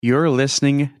You're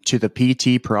listening to the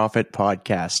PT Profit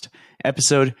Podcast,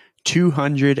 episode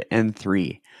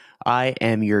 203. I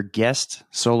am your guest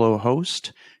solo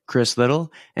host, Chris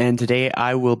Little, and today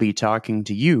I will be talking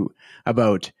to you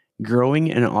about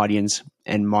growing an audience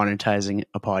and monetizing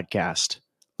a podcast.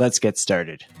 Let's get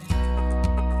started.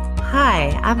 Hi,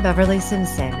 I'm Beverly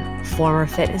Simpson, former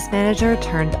fitness manager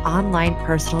turned online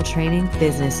personal training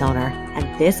business owner.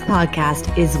 And this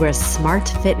podcast is where smart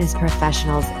fitness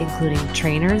professionals, including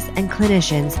trainers and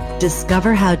clinicians,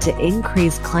 discover how to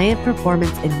increase client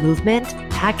performance in movement,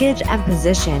 package and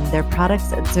position their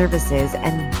products and services,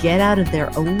 and get out of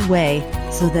their own way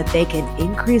so that they can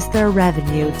increase their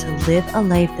revenue to live a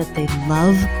life that they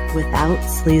love without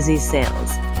sleazy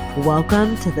sales.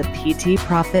 Welcome to the PT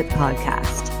Profit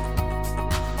Podcast.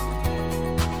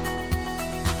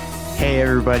 Hey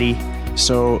everybody.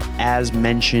 So as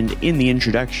mentioned in the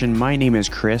introduction, my name is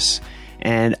Chris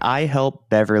and I help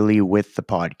Beverly with the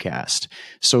podcast.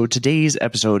 So today's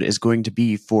episode is going to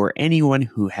be for anyone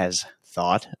who has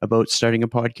thought about starting a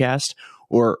podcast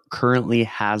or currently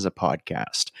has a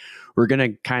podcast. We're going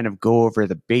to kind of go over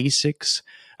the basics.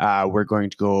 We're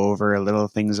going to go over little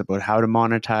things about how to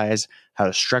monetize, how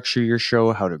to structure your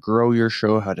show, how to grow your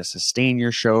show, how to sustain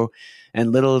your show,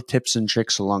 and little tips and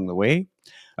tricks along the way.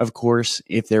 Of course,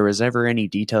 if there was ever any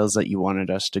details that you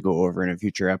wanted us to go over in a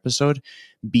future episode,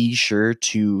 be sure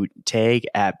to tag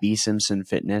at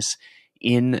bsimpsonfitness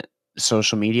in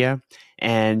social media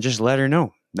and just let her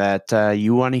know that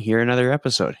you want to hear another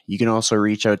episode. You can also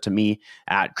reach out to me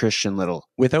at Christian Little.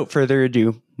 Without further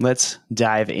ado, let's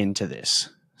dive into this.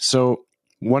 So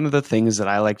one of the things that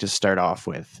I like to start off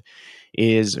with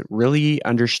is really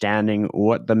understanding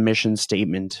what the mission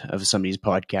statement of somebody's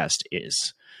podcast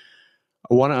is.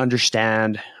 I want to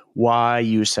understand why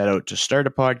you set out to start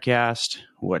a podcast,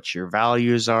 what your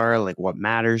values are, like what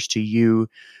matters to you,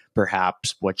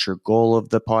 perhaps what your goal of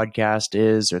the podcast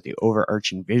is or the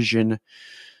overarching vision.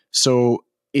 So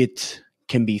it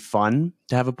can be fun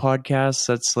to have a podcast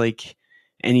that's like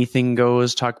anything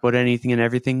goes, talk about anything and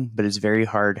everything, but it's very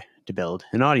hard to build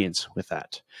an audience with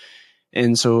that.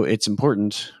 And so it's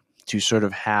important to sort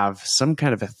of have some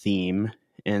kind of a theme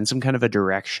and some kind of a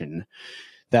direction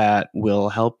that will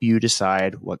help you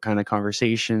decide what kind of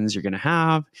conversations you're going to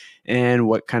have and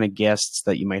what kind of guests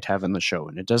that you might have on the show.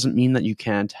 And it doesn't mean that you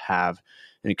can't have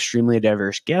an extremely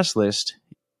diverse guest list.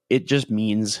 It just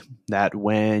means that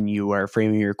when you are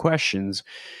framing your questions,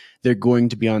 they're going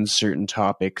to be on certain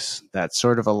topics that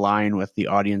sort of align with the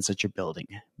audience that you're building.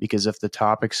 Because if the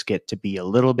topics get to be a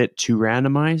little bit too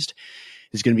randomized,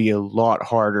 it's going to be a lot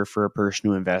harder for a person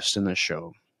to invest in the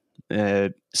show.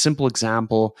 A simple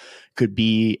example could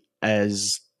be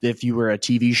as if you were a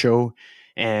TV show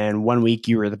and one week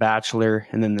you were The Bachelor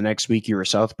and then the next week you were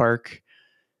South Park.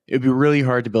 It would be really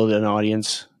hard to build an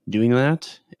audience doing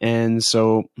that. And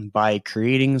so by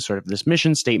creating sort of this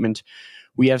mission statement,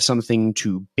 we have something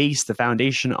to base the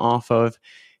foundation off of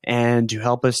and to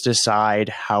help us decide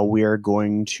how we are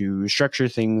going to structure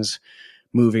things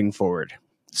moving forward.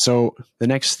 So the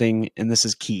next thing, and this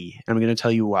is key, I'm going to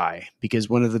tell you why, because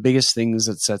one of the biggest things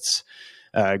that sets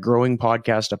a growing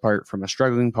podcast apart from a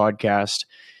struggling podcast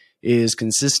is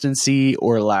consistency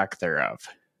or lack thereof.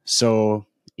 So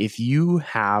if you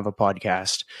have a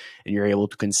podcast and you're able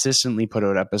to consistently put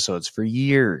out episodes for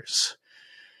years,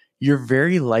 you're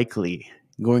very likely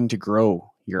going to grow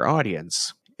your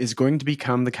audience. It's going to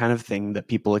become the kind of thing that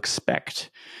people expect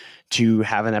to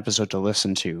have an episode to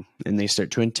listen to, and they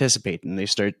start to anticipate and they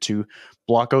start to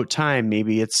block out time.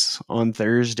 Maybe it's on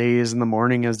Thursdays in the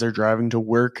morning as they're driving to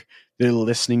work, they're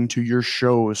listening to your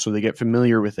show so they get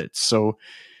familiar with it. So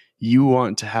you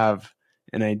want to have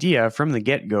an idea from the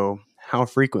get-go how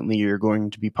frequently you're going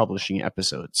to be publishing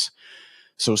episodes.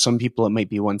 So some people it might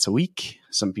be once a week,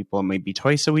 some people it might be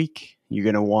twice a week. You're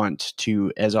going to want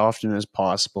to, as often as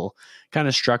possible, kind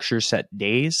of structure set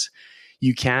days.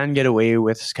 You can get away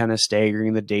with kind of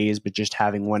staggering the days, but just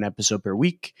having one episode per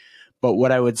week. But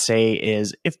what I would say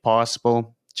is, if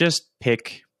possible, just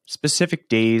pick specific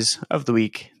days of the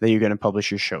week that you're going to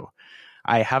publish your show.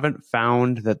 I haven't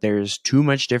found that there's too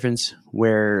much difference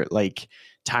where like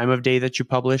time of day that you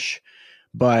publish,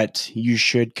 but you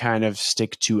should kind of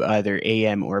stick to either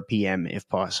AM or PM if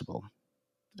possible.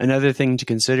 Another thing to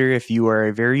consider if you are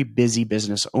a very busy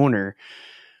business owner,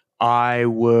 I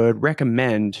would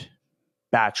recommend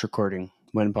batch recording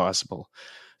when possible.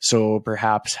 So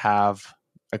perhaps have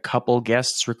a couple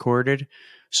guests recorded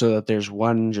so that there's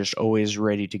one just always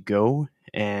ready to go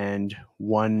and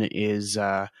one is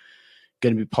going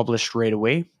to be published right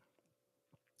away.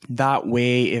 That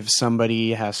way, if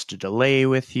somebody has to delay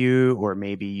with you, or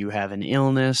maybe you have an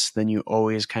illness, then you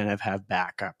always kind of have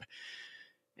backup.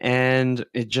 And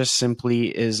it just simply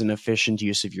is an efficient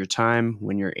use of your time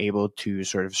when you're able to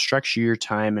sort of structure your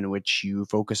time in which you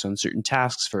focus on certain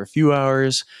tasks for a few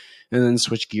hours and then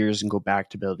switch gears and go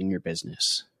back to building your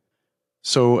business.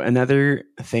 So another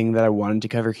thing that I wanted to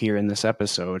cover here in this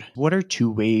episode, what are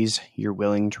 2 ways you're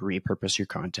willing to repurpose your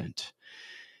content?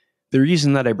 The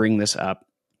reason that I bring this up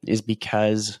is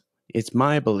because it's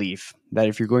my belief that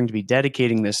if you're going to be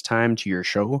dedicating this time to your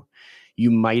show, you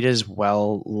might as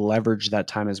well leverage that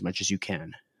time as much as you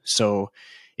can. So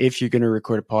if you're going to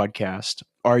record a podcast,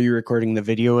 are you recording the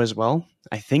video as well?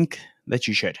 I think that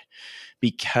you should,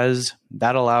 because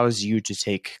that allows you to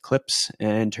take clips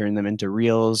and turn them into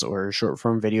reels or short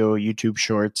form video, YouTube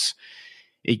shorts.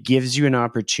 It gives you an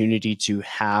opportunity to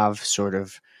have sort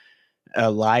of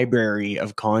a library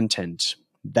of content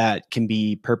that can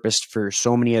be purposed for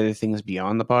so many other things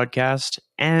beyond the podcast.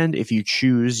 And if you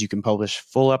choose, you can publish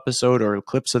full episode or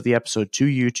clips of the episode to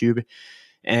YouTube.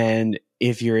 And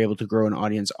if you're able to grow an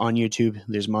audience on YouTube,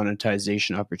 there's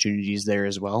monetization opportunities there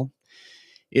as well.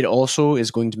 It also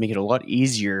is going to make it a lot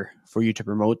easier for you to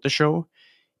promote the show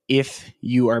if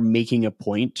you are making a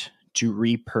point to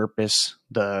repurpose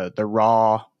the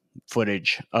raw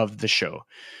footage of the show.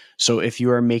 So if you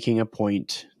are making a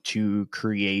point to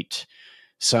create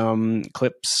some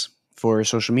clips for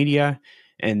social media,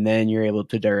 and then you're able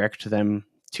to direct them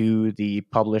to the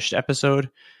published episode,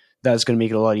 that's going to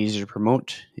make it a lot easier to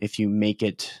promote. If you make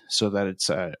it so that it's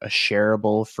a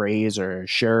shareable phrase or a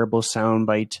shareable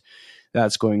soundbite,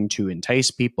 that's going to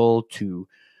entice people to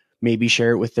maybe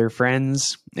share it with their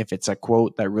friends. If it's a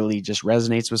quote that really just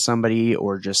resonates with somebody,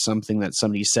 or just something that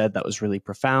somebody said that was really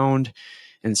profound,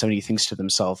 and somebody thinks to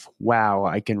themselves, wow,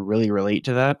 I can really relate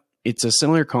to that. It's a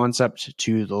similar concept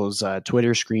to those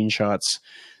Twitter screenshots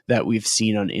that we've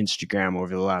seen on Instagram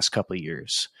over the last couple of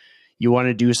years. You want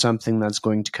to do something that's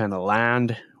going to kind of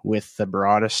land with the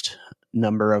broadest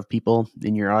number of people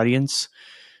in your audience,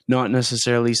 not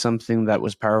necessarily something that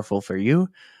was powerful for you,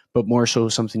 but more so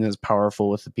something that's powerful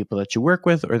with the people that you work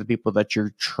with or the people that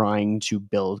you're trying to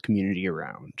build community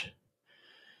around.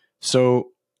 So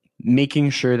making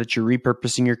sure that you're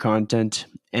repurposing your content,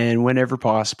 and whenever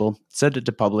possible, set it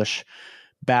to publish,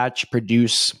 batch,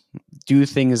 produce, do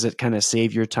things that kind of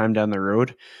save your time down the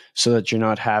road so that you're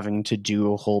not having to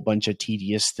do a whole bunch of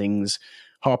tedious things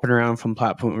hopping around from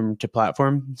platform to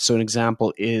platform. So an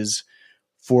example is,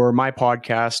 for my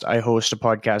podcast, I host a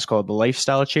podcast called The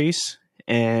Lifestyle Chase,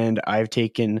 and I've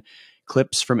taken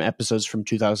clips from episodes from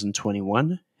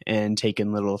 2021 and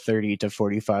taken little 30 to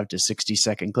 45 to 60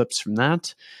 second clips from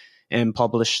that and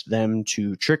published them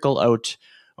to trickle out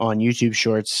on YouTube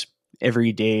Shorts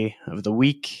every day of the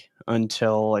week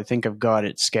until I think I've got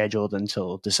it scheduled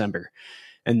until December.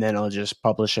 And then I'll just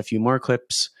publish a few more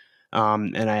clips.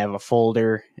 And I have a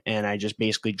folder, and I just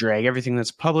basically drag everything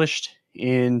that's published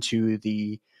into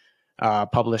the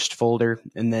published folder.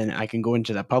 And then I can go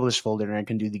into that published folder, and I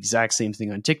can do the exact same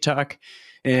thing on TikTok.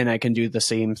 And I can do the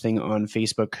same thing on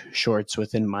Facebook Shorts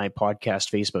within my podcast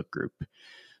Facebook group.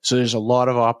 So there's a lot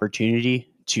of opportunity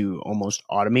to almost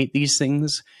automate these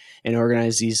things and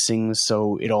organize these things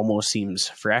so it almost seems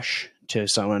fresh to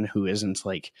someone who isn't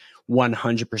like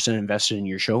 100% invested in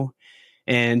your show.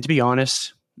 And to be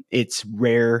honest, it's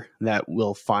rare that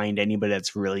we'll find anybody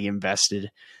that's really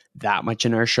invested that much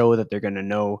in our show that they're going to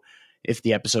know if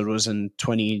the episode was in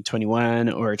 2021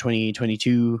 or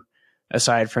 2022.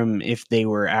 Aside from if they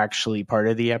were actually part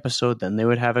of the episode, then they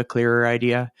would have a clearer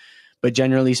idea. But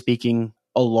generally speaking,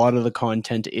 a lot of the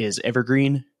content is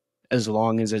evergreen, as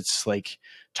long as it's like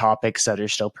topics that are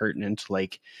still pertinent,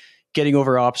 like getting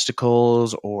over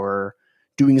obstacles or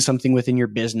doing something within your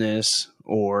business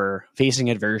or facing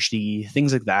adversity,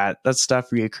 things like that. That stuff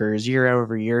reoccurs year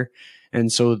over year.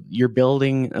 And so you're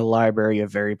building a library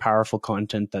of very powerful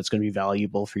content that's going to be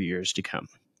valuable for years to come.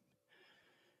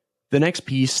 The next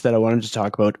piece that I wanted to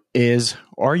talk about is,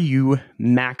 are you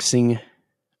maxing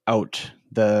out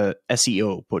the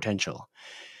SEO potential?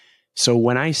 So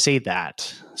when I say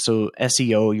that, so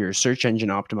SEO, your search engine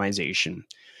optimization,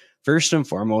 first and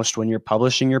foremost, when you're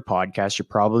publishing your podcast, you're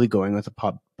probably going with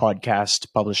a podcast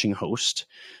publishing host.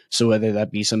 So whether that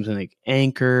be something like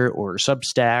Anchor or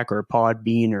Substack or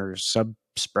Podbean or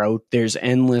Subsprout, there's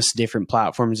endless different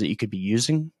platforms that you could be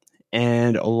using.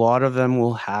 And a lot of them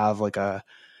will have like a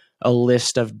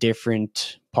list of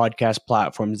different podcast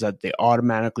platforms that they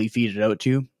automatically feed it out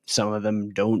to. Some of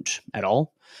them don't at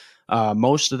all.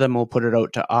 Most of them will put it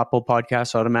out to Apple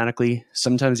Podcasts automatically.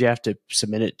 Sometimes you have to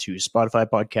submit it to Spotify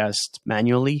Podcasts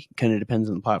manually. Kind of depends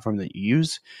on the platform that you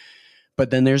use. But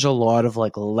then there's a lot of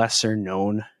like lesser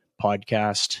known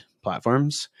podcast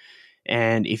platforms.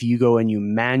 And if you go and you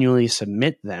manually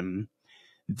submit them,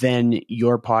 then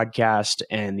your podcast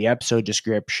and the episode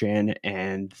description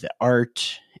and the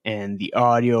art and the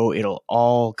audio, it'll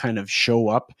all kind of show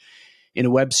up in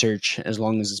a web search as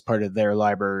long as it's part of their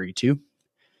library too.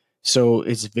 So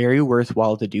it's very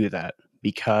worthwhile to do that,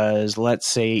 because let's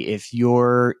say if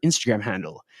your Instagram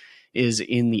handle is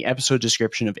in the episode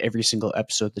description of every single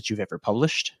episode that you've ever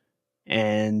published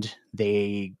and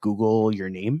they Google your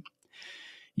name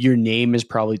is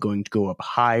probably going to go up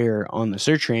higher on the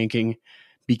search ranking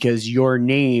because your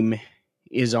name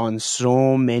is on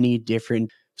so many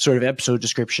different sort of episode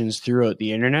descriptions throughout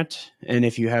the internet. And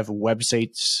if you have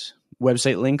website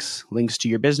links to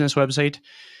your business website,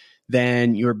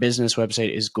 then your business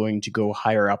website is going to go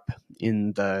higher up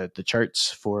in the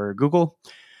charts for Google,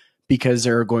 because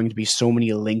there are going to be so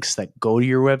many links that go to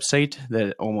your website that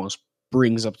it almost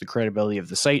brings up the credibility of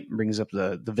the site, brings up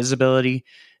the visibility,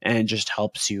 and just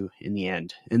helps you in the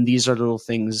end. And these are little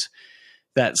things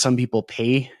that some people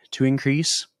pay to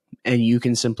increase, and you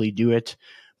can simply do it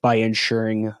by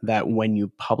ensuring that when you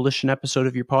publish an episode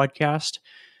of your podcast,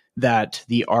 that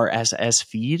the RSS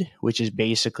feed, which is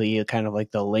basically kind of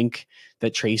like the link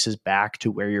that traces back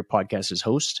to where your podcast is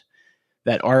hosted,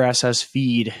 that RSS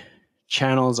feed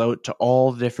channels out to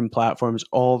all the different platforms,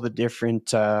 all the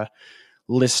different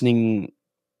listening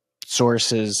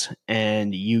sources,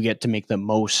 and you get to make the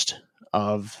most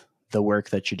of the work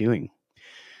that you're doing.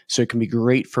 So it can be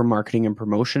great for marketing and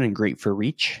promotion and great for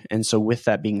reach. And so with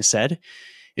that being said,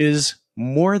 it is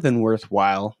more than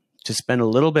worthwhile to spend a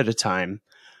little bit of time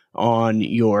on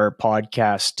your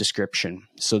podcast description.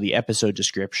 So the episode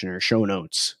description or show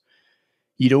notes.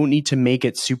 You don't need to make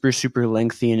it super, super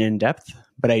lengthy and in-depth,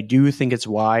 but I do think it's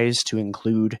wise to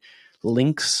include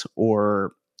links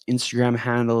or Instagram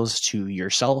handles to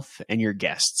yourself and your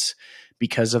guests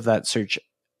because of that search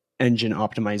engine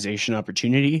optimization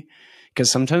opportunity. Because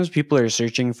sometimes people are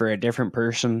searching for a different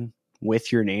person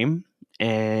with your name,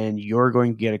 and you're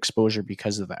going to get exposure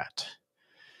because of that.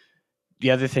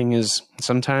 The other thing is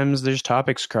sometimes there's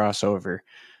topics crossover.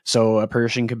 So a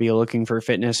person could be looking for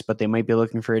fitness, but they might be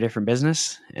looking for a different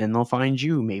business, and they'll find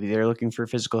you. Maybe they're looking for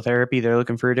physical therapy, they're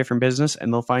looking for a different business,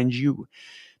 and they'll find you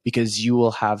because you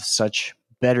will have such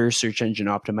better search engine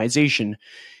optimization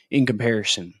in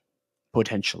comparison,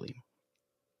 potentially.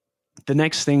 The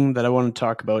next thing that I want to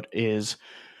talk about is,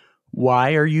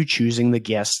 why are you choosing the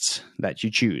guests that you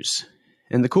choose?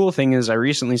 And the cool thing is, I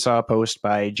recently saw a post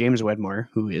by James Wedmore,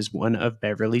 who is one of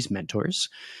Beverly's mentors,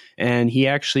 and he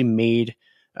actually made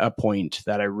a point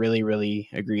that I really, really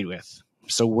agreed with.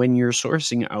 So when you're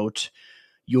sourcing out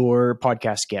your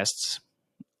podcast guests,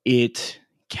 it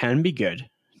can be good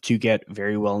to get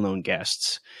very well-known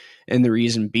guests. And the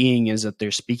reason being is that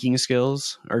their speaking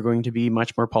skills are going to be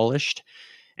much more polished,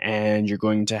 and you're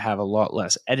going to have a lot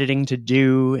less editing to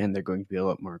do, and they're going to be a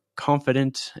lot more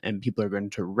confident, and people are going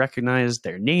to recognize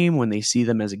their name when they see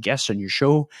them as a guest on your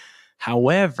show.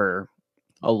 However,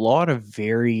 a lot of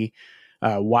very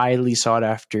widely sought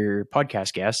after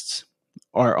podcast guests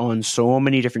are on so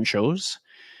many different shows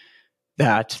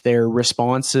that their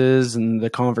responses and the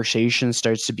conversation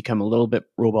starts to become a little bit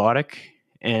robotic.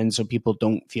 And so people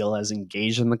don't feel as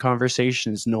engaged in the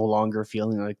conversation. It's no longer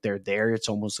feeling like they're there. It's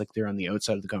almost like they're on the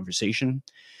outside of the conversation.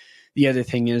 The other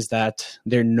thing is that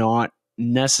they're not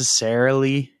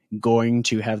necessarily going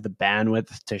to have the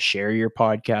bandwidth to share your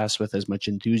podcast with as much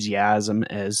enthusiasm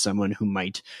as someone who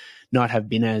might not have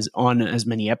been on as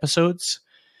many episodes.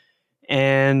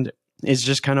 And it's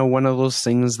just kind of one of those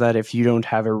things that if you don't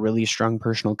have a really strong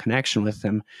personal connection with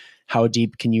them, how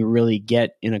deep can you really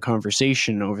get in a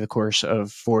conversation over the course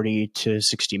of 40 to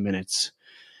 60 minutes?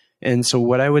 And so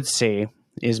what I would say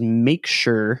is make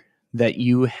sure that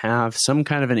you have some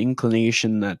kind of an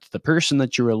inclination that the person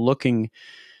that you are looking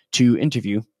to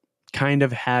interview kind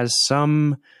of has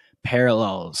some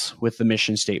parallels with the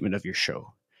mission statement of your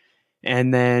show.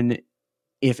 And then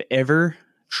if ever,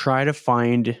 try to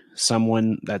find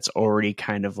someone that's already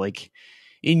kind of like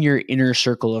in your inner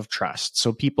circle of trust.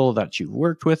 So people that you've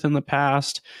worked with in the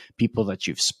past, people that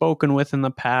you've spoken with in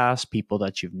the past, people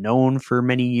that you've known for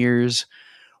many years.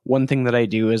 One thing that I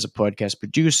do as a podcast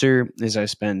producer is I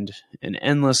spend an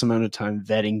endless amount of time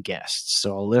vetting guests.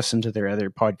 So I'll listen to their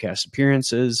other podcast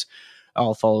appearances.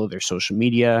 I'll follow their social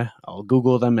media. I'll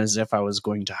Google them as if I was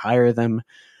going to hire them.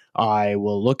 I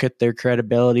will look at their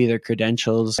credibility, their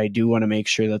credentials. I do want to make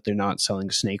sure that they're not selling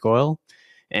snake oil.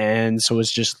 And so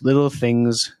it's just little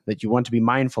things that you want to be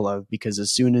mindful of, because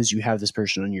as soon as you have this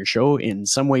person on your show in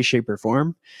some way, shape, or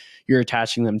form, you're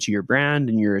attaching them to your brand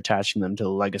and you're attaching them to the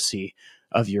legacy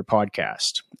of your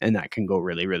podcast. And that can go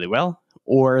really, really well,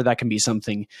 or that can be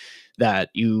something that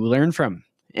you learn from.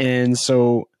 And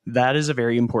so that is a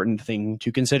very important thing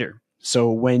to consider.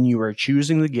 So when you are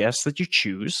choosing the guests that you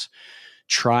choose,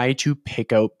 try to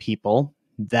pick out people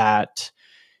that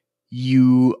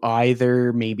you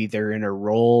either, maybe they're in a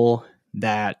role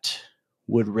that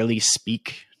would really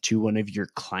speak to one of your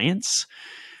clients.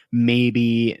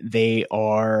 Maybe they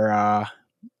are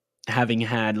having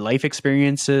had life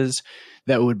experiences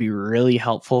that would be really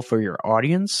helpful for your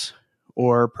audience,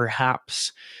 or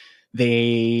perhaps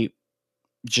they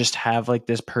just have like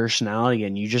this personality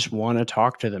and you just want to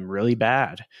talk to them really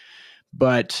bad.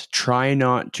 But try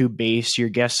not to base your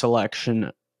guest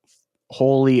selection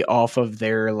wholly off of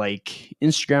their like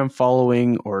Instagram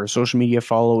following or social media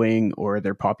following or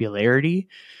their popularity,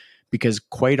 because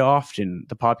quite often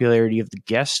the popularity of the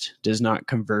guest does not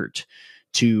convert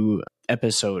to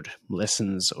episode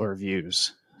listens or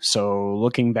views. So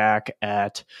looking back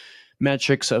at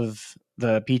metrics of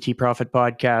the PT Profit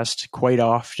podcast, quite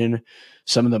often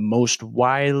some of the most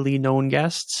widely known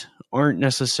guests aren't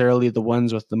necessarily the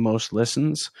ones with the most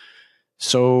listens.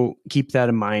 So keep that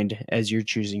in mind as you're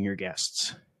choosing your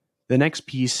guests. The next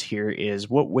piece here is,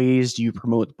 what ways do you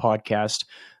promote the podcast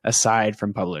aside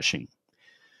from publishing?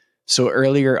 So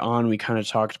earlier on, we kind of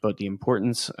talked about the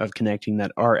importance of connecting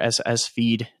that RSS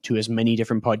feed to as many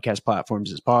different podcast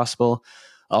platforms as possible.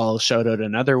 I'll shout out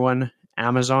another one.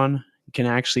 Amazon can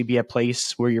actually be a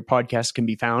place where your podcast can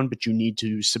be found, but you need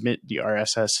to submit the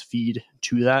RSS feed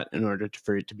to that in order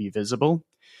for it to be visible.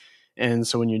 And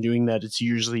so when you're doing that, it's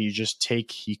usually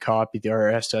you copy the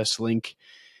RSS link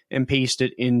and paste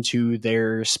it into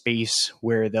their space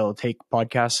where they'll take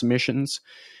podcast submissions.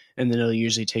 And then it'll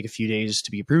usually take a few days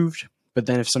to be approved. But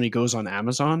then if somebody goes on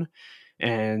Amazon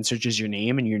and searches your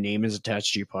name and your name is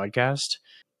attached to your podcast,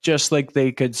 just like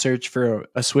they could search for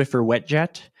a Swiffer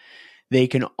WetJet, they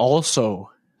can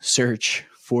also search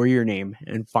for your name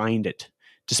and find it.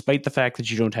 Despite the fact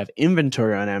that you don't have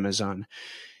inventory on Amazon,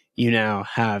 you now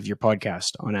have your podcast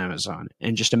on Amazon.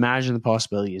 And just imagine the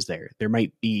possibilities there. There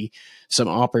might be some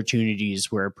opportunities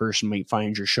where a person might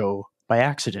find your show by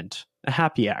accident, a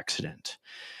happy accident.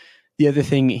 The other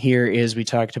thing here is we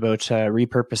talked about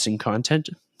repurposing content.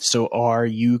 So are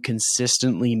you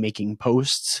consistently making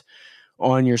posts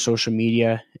on your social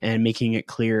media and making it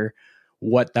clear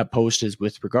what that post is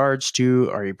with regards to?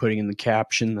 Are you putting in the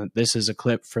caption that this is a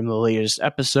clip from the latest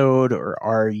episode? Or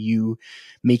are you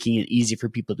making it easy for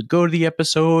people to go to the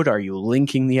episode? Are you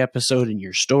linking the episode in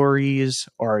your stories?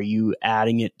 Are you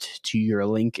adding it to your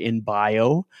link in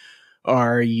bio?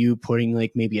 Are you putting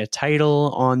like maybe a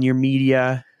title on your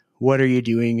media? What are you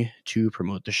doing to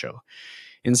promote the show?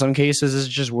 In some cases, it's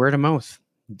just word of mouth.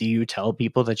 Do you tell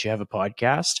people that you have a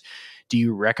podcast? Do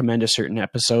you recommend a certain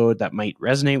episode that might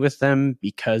resonate with them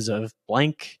because of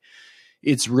blank?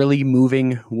 It's really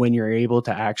moving when you're able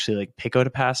to actually like pick out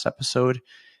a past episode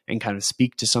and kind of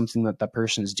speak to something that that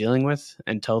person is dealing with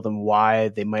and tell them why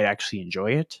they might actually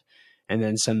enjoy it, and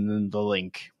then send them the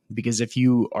link. Because if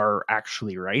you are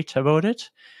actually right about it,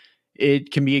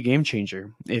 it can be a game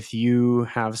changer. If you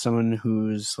have someone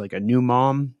who's like a new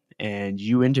mom and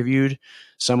you interviewed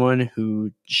someone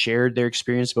who shared their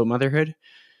experience about motherhood,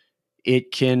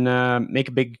 it can make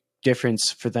a big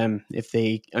difference for them if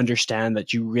they understand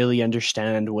that you really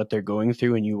understand what they're going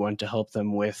through and you want to help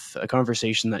them with a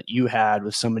conversation that you had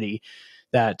with somebody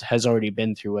that has already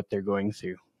been through what they're going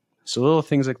through. So little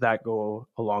things like that go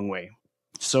a long way.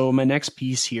 So my next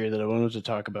piece here that I wanted to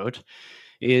talk about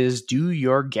is, do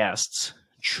your guests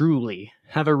truly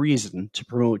have a reason to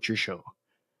promote your show?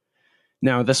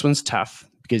 Now, this one's tough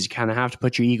because you kind of have to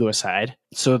put your ego aside.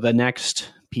 So the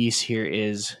next piece here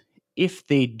is, if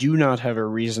they do not have a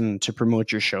reason to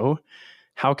promote your show,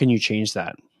 how can you change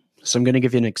that? So I'm going to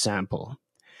give you an example.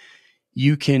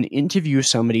 You can interview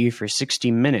somebody for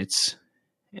 60 minutes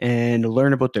and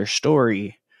learn about their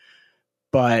story,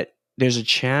 but there's a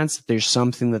chance that there's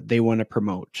something that they want to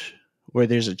promote, or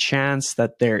there's a chance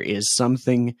that there is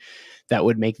something that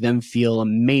would make them feel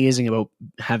amazing about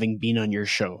having been on your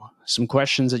show. Some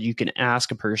questions that you can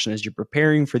ask a person as you're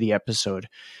preparing for the episode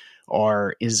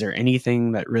are, is there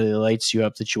anything that really lights you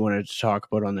up that you wanted to talk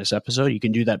about on this episode? You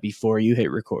can do that before you hit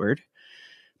record.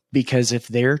 Because if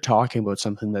they're talking about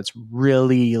something that's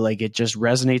really like, it just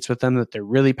resonates with them, that they're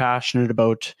really passionate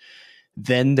about,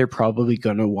 then they're probably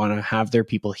going to want to have their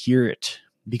people hear it,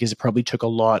 because it probably took a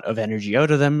lot of energy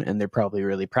out of them and they're probably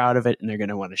really proud of it and they're going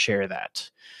to want to share that.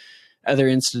 Other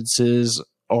instances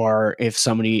or if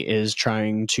somebody is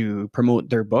trying to promote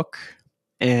their book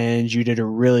and you did a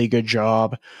really good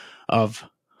job of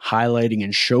highlighting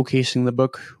and showcasing the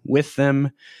book with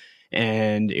them,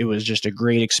 and it was just a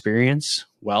great experience,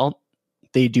 well,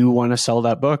 they do want to sell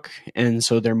that book, and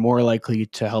so they're more likely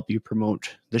to help you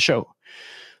promote the show.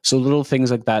 So little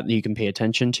things like that you can pay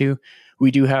attention to.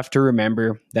 We do have to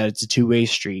remember that it's a two-way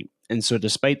street. And so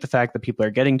despite the fact that people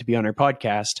are getting to be on our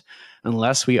podcast,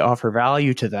 unless we offer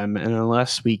value to them and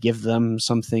unless we give them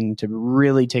something to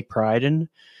really take pride in,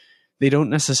 they don't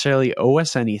necessarily owe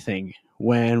us anything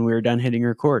when we're done hitting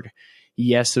record.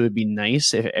 Yes, it would be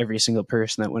nice if every single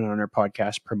person that went on our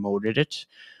podcast promoted it,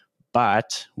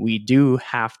 but we do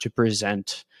have to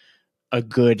present a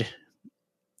good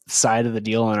side of the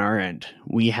deal on our end.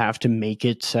 We have to make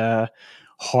it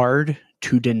hard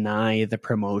to deny the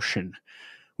promotion.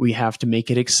 We have to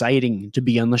make it exciting to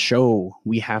be on the show.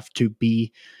 We have to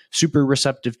be super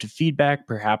receptive to feedback.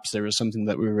 Perhaps there was something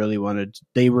that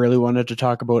they really wanted to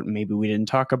talk about, and maybe we didn't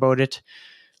talk about it.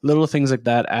 Little things like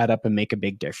that add up and make a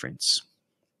big difference.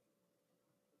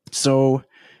 So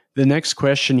the next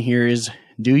question here is,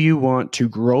 do you want to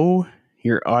grow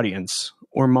your audience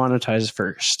or monetize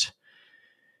first?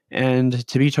 And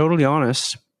to be totally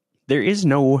honest, there is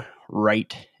no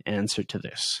right answer to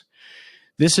this.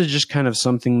 This is just kind of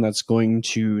something that's going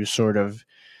to sort of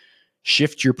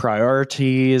shift your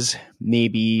priorities,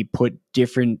 maybe put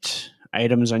different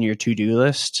items on your to-do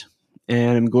list,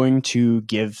 and I'm going to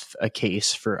give a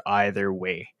case for either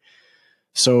way.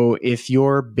 So if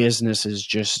your business is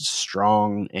just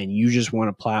strong and you just want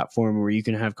a platform where you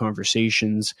can have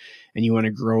conversations and you want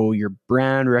to grow your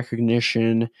brand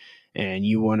recognition and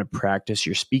you want to practice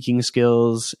your speaking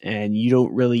skills and you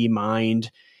don't really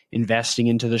mind investing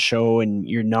into the show and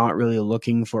you're not really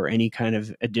looking for any kind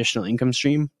of additional income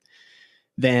stream,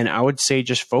 then I would say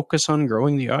just focus on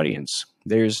growing the audience.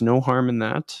 There's no harm in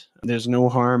that. There's no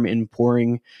harm in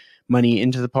pouring money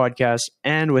into the podcast.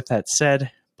 And with that said,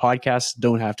 podcasts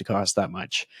don't have to cost that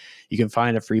much. You can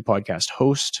find a free podcast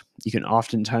host. You can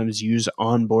oftentimes use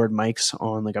onboard mics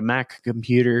on like a Mac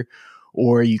computer,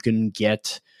 or you can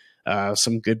get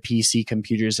some good PC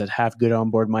computers that have good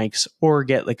onboard mics, or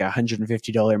get like a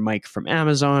 $150 mic from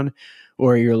Amazon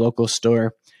or your local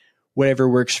store, whatever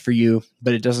works for you,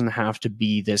 but it doesn't have to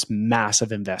be this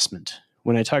massive investment.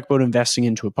 When I talk about investing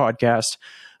into a podcast,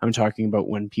 I'm talking about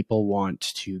when people want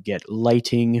to get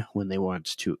lighting, when they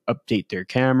want to update their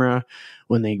camera,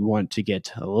 when they want to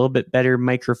get a little bit better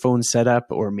microphone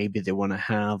setup, or maybe they want to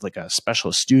have like a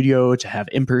special studio to have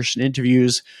in-person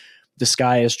interviews. The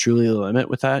sky is truly the limit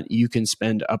with that. You can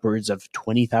spend upwards of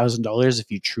 $20,000 if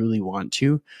you truly want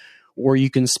to, or you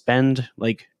can spend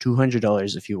like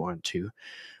 $200 if you want to.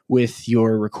 With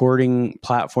your recording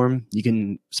platform, you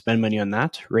can spend money on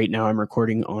that. Right now, I'm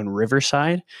recording on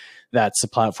Riverside. That's the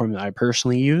platform that I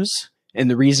personally use. And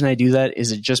the reason I do that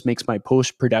is it just makes my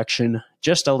post-production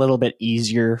just a little bit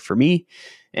easier for me.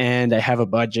 And I have a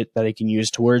budget that I can use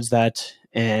towards that.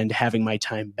 And having my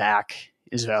time back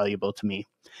is valuable to me.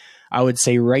 I would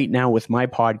say right now with my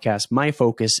podcast, my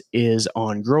focus is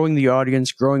on growing the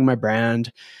audience, growing my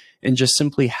brand, and just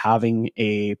simply having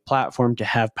a platform to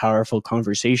have powerful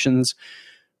conversations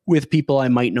with people I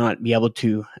might not be able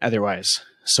to otherwise.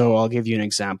 So I'll give you an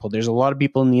example. There's a lot of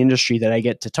people in the industry that I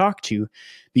get to talk to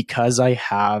because I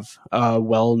have a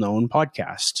well-known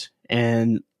podcast,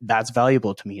 and that's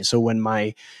valuable to me. So when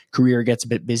my career gets a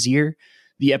bit busier,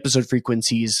 the episode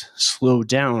frequencies slow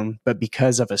down, but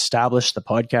because I've established the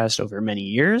podcast over many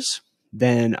years,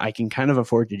 then I can kind of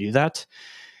afford to do that.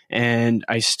 And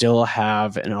I still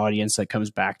have an audience that comes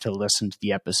back to listen to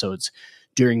the episodes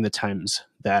during the times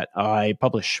that I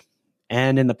publish.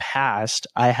 And in the past,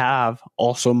 I have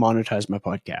also monetized my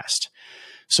podcast.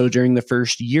 So during the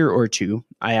first year or two,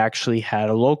 I actually had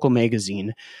a local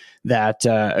magazine that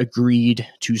agreed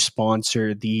to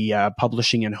sponsor the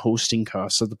publishing and hosting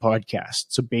costs of the podcast.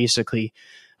 So basically,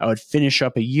 I would finish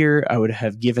up a year. I would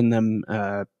have given them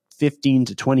a 15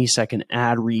 to 20 second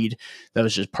ad read that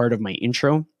was just part of my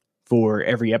intro for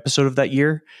every episode of that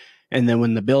year. And then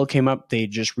when the bill came up, they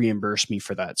just reimbursed me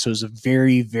for that. So it was a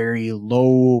very, very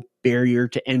low barrier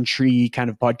to entry kind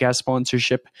of podcast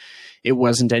sponsorship. It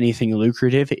wasn't anything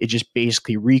lucrative. It just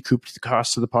basically recouped the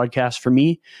cost of the podcast for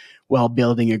me while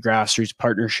building a grassroots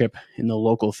partnership in the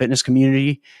local fitness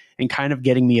community and kind of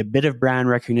getting me a bit of brand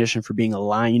recognition for being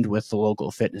aligned with the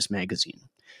local fitness magazine.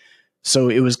 So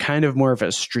it was kind of more of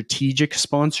a strategic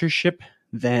sponsorship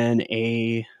than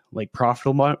a like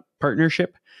profitable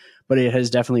partnership, but it has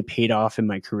definitely paid off in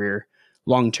my career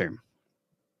long term.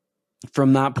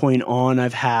 From that point on,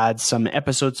 I've had some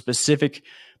episode specific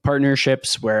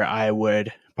partnerships where I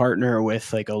would partner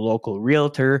with like a local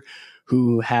realtor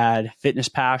who had fitness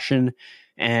passion,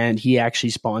 and he actually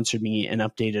sponsored me an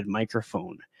updated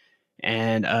microphone.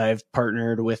 And I've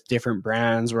partnered with different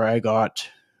brands where I got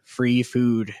free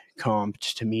food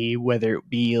comped to me, whether it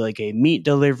be like a meat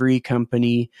delivery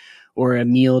company or a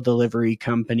meal delivery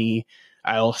company.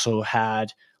 I also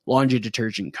had laundry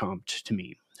detergent comped to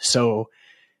me. So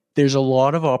there's a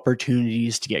lot of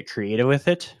opportunities to get creative with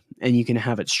it, and you can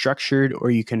have it structured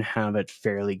or you can have it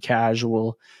fairly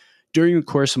casual. During the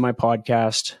course of my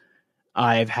podcast,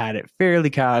 I've had it fairly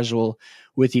casual,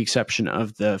 with the exception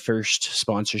of the first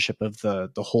sponsorship of the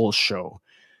whole show.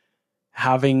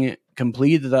 Having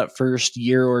completed that first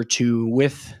year or two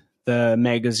with the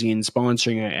magazine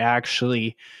sponsoring, I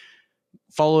actually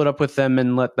followed up with them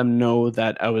and let them know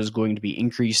that I was going to be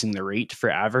increasing the rate for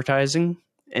advertising.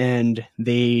 And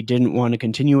they didn't want to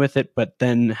continue with it, but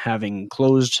then having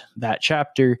closed that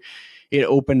chapter, it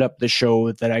opened up the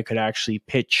show that I could actually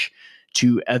pitch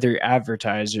to other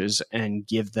advertisers and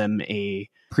give them a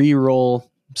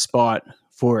pre-roll spot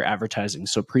for advertising.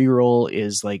 So pre-roll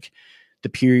is like the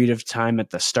period of time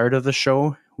at the start of the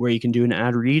show where you can do an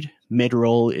ad read.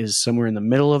 Mid-roll is somewhere in the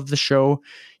middle of the show,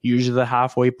 usually the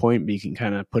halfway point, but you can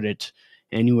kind of put it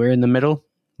anywhere in the middle,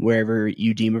 wherever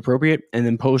you deem appropriate. And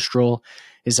then post-roll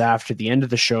is after the end of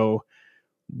the show,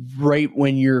 right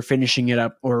when you're finishing it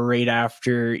up or right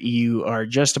after you are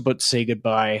just about to say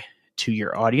goodbye to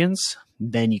your audience.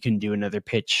 Then you can do another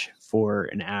pitch for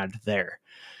an ad there.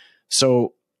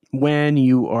 So when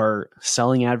you are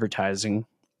selling advertising,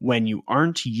 when you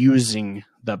aren't using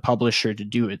the publisher to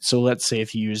do it, so let's say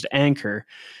if you used Anchor,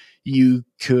 you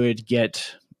could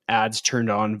get ads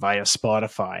turned on via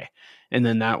Spotify, and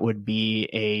then that would be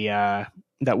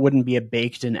that wouldn't be a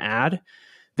baked in ad.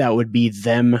 That would be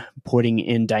them putting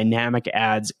in dynamic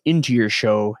ads into your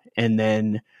show and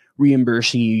then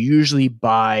reimbursing you usually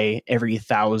by every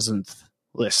 1,000th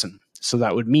listen. So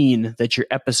that would mean that your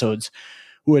episodes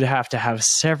would have to have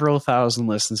several thousand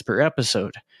listens per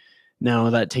episode. Now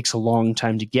that takes a long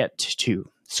time to get to.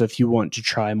 So if you want to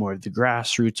try more of the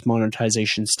grassroots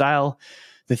monetization style,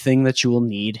 the thing that you will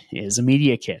need is a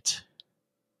media kit.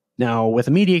 Now with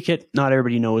a media kit, not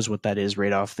everybody knows what that is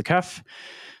right off the cuff.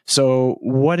 So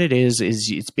what it is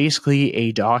it's basically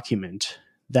a document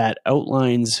that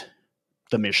outlines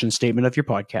the mission statement of your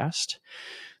podcast,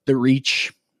 the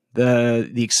reach,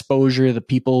 the exposure, the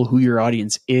people, who your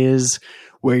audience is,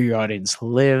 where your audience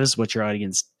lives, what your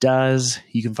audience does.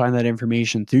 You can find that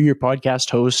information through your podcast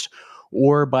host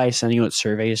or by sending out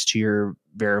surveys to your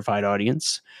verified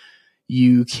audience.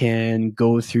 You can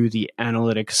go through the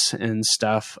analytics and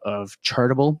stuff of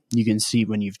Chartable. You can see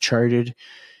when you've charted.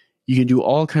 You can do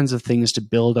all kinds of things to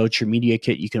build out your media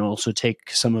kit. You can also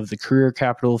take some of the career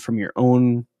capital from your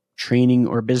own training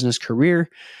or business career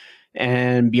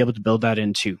and be able to build that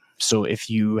into. So if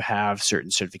you have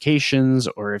certain certifications,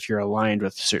 or if you're aligned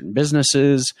with certain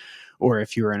businesses, or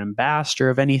if you're an ambassador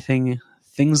of anything,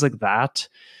 things like that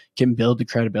can build the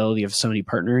credibility of somebody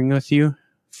partnering with you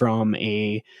from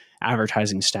a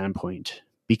advertising standpoint.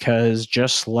 Because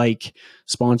just like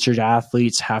sponsored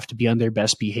athletes have to be on their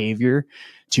best behavior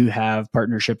to have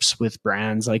partnerships with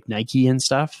brands like Nike and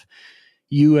stuff,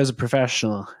 you as a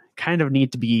professional kind of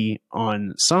need to be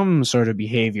on some sort of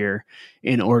behavior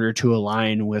in order to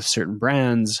align with certain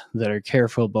brands that are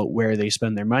careful about where they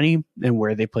spend their money and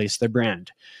where they place their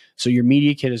brand. So your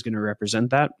media kit is going to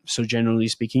represent that. So generally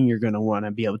speaking, you're going to want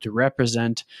to be able to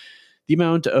represent the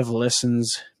amount of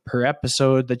listens per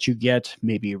episode that you get,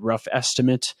 maybe a rough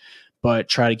estimate, but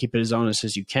try to keep it as honest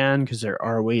as you can, because there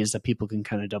are ways that people can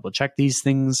kind of double check these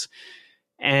things.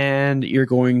 And you're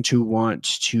going to want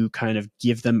to kind of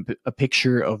give them a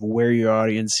picture of where your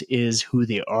audience is, who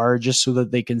they are, just so that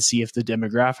they can see if the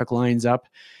demographic lines up,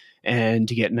 and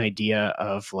to get an idea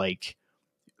of like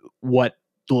what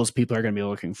those people are going to be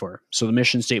looking for. So the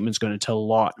mission statement is going to tell a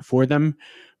lot for them,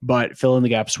 but fill in the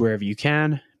gaps wherever you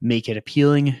can, make it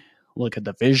appealing. Look at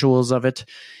the visuals of it.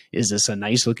 Is this a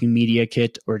nice looking media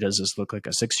kit, or does this look like a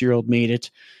 6-year-old made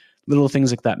it? Little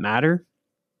things like that matter.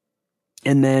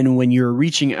 And then when you're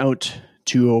reaching out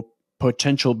to a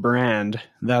potential brand,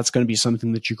 that's going to be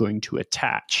something that you're going to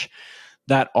attach.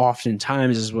 That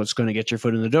oftentimes is what's going to get your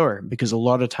foot in the door, because a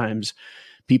lot of times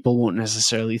people won't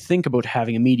necessarily think about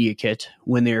having a media kit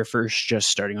when they're first just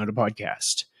starting out a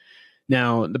podcast.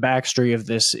 Now, the backstory of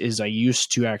this is I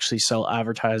used to actually sell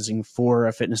advertising for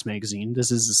a fitness magazine.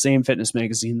 This is the same fitness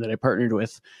magazine that I partnered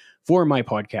with for my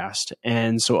podcast.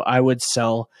 And so I would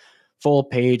sell full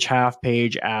page, half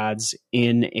page ads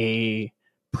in a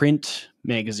print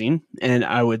magazine, and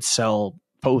I would sell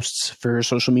posts for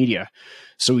social media.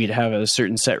 So we'd have a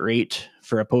certain set rate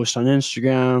for a post on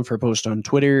Instagram, for a post on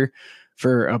Twitter,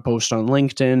 for a post on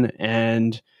LinkedIn,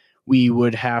 and we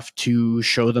would have to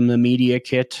show them the media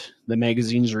kit, the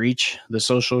magazine's reach, the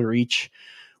social reach,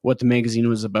 what the magazine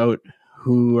was about,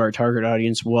 who our target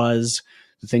audience was,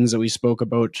 the things that we spoke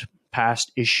about, past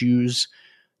issues,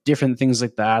 different things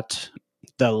like that,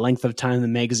 the length of time the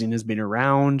magazine has been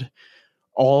around,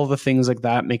 all the things like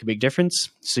that make a big difference.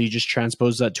 So you just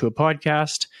transpose that to a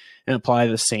podcast and apply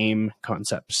the same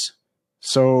concepts.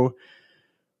 So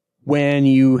when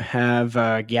you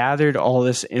have gathered all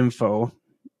this info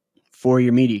for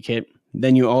your media kit,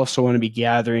 then you also want to be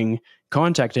gathering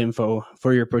contact info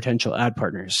for your potential ad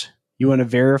partners. You want to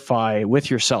verify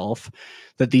with yourself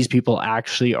that these people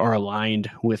actually are aligned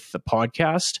with the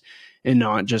podcast and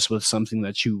not just with something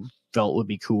that you felt would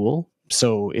be cool.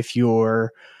 So if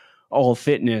you're all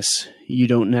fitness, you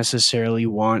don't necessarily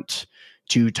want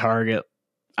to target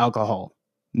alcohol.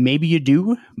 Maybe you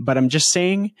do, but I'm just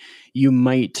saying you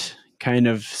might kind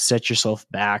of set yourself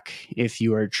back if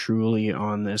you are truly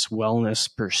on this wellness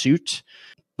pursuit.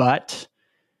 But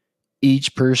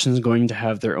each person's going to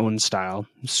have their own style.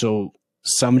 So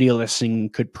somebody listening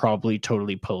could probably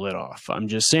totally pull it off. I'm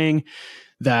just saying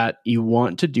that you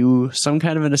want to do some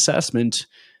kind of an assessment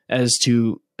as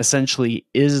to essentially,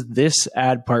 is this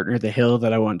ad partner the hill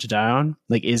that I want to die on?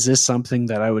 Like, is this something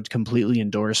that I would completely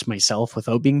endorse myself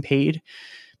without being paid?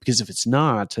 Because if it's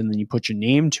not, and then you put your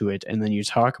name to it and then you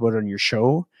talk about it on your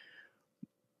show,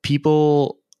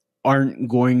 people aren't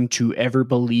going to ever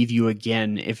believe you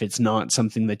again if it's not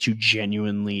something that you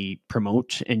genuinely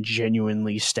promote and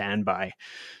genuinely stand by.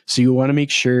 So you want to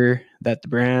make sure that the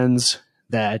brands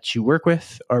that you work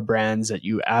with are brands that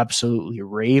you absolutely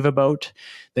rave about,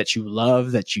 that you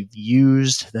love, that you've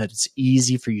used, that it's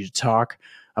easy for you to talk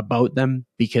about them,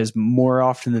 because more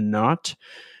often than not,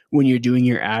 when you're doing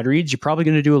your ad reads, you're probably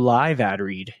going to do a live ad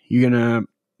read. You're going to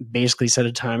basically set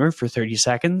a timer for 30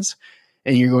 seconds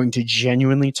and you're going to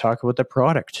genuinely talk about the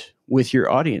product with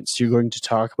your audience. You're going to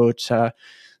talk about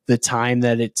the time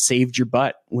that it saved your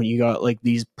butt when you got like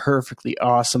these perfectly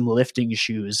awesome lifting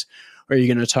shoes. Or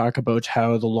you're going to talk about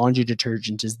how the laundry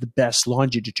detergent is the best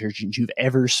laundry detergent you've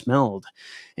ever smelled.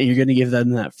 And you're going to give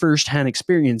them that firsthand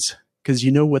experience, because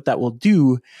you know what that will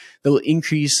do. That will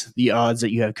increase the odds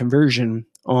that you have conversion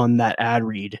on that ad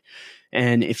read.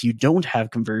 And if you don't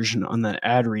have conversion on that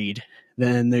ad read,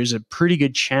 then there's a pretty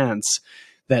good chance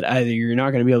that either you're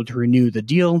not going to be able to renew the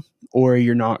deal or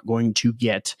you're not going to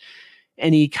get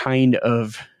any kind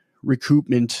of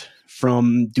recoupment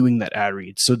from doing that ad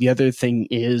read. So the other thing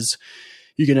is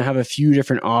you're going to have a few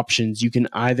different options. You can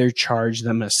either charge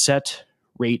them a set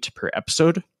rate per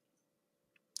episode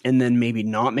and then maybe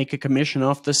not make a commission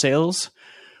off the sales,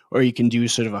 or you can do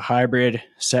sort of a hybrid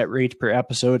set rate per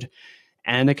episode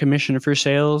and a commission for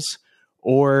sales.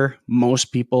 Or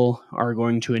most people are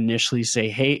going to initially say,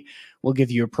 hey, we'll give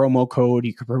you a promo code.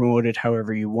 You can promote it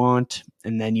however you want.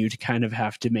 And then you'd kind of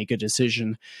have to make a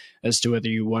decision as to whether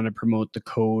you want to promote the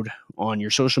code on your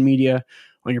social media,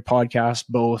 on your podcast,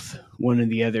 both, one or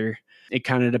the other. It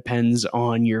kind of depends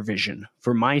on your vision.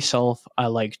 For myself, I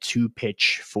like to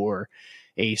pitch for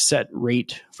a set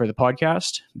rate for the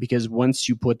podcast, because once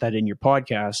you put that in your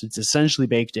podcast, it's essentially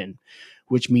baked in,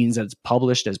 which means that it's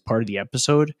published as part of the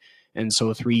episode. And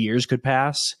so 3 years could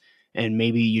pass and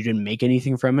maybe you didn't make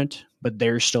anything from it, but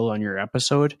they're still on your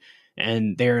episode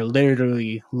and they're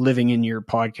literally living in your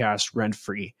podcast rent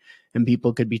free. And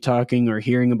people could be talking or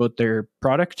hearing about their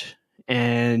product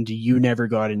and you never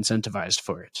got incentivized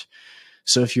for it.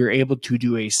 So if you're able to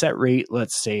do a set rate,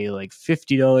 let's say like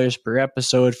 $50 per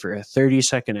episode for a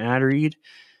 30-second ad read,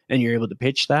 and you're able to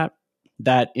pitch that,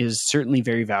 that is certainly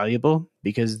very valuable,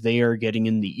 because they are getting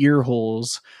in the ear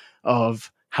holes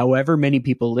of however many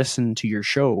people listen to your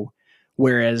show,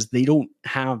 whereas they don't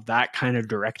have that kind of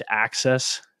direct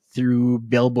access through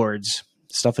billboards,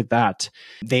 stuff like that.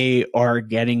 They are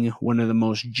getting one of the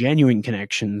most genuine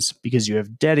connections because you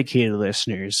have dedicated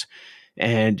listeners,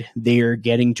 and they are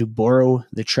getting to borrow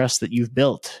the trust that you've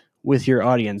built with your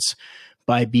audience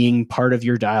by being part of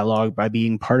your dialogue, by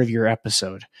being part of your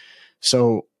episode.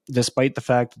 So despite the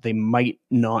fact that they might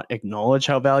not acknowledge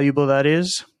how valuable that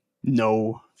is,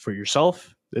 know for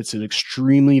yourself, it's an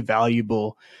extremely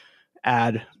valuable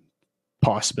ad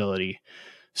possibility.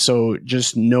 So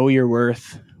just know your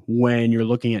worth when you're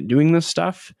looking at doing this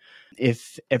stuff.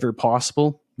 If ever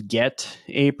possible, get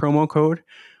a promo code.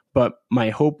 But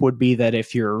my hope would be that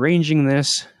if you're arranging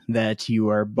this, that you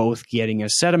are both getting a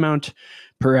set amount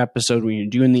per episode when you're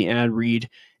doing the ad read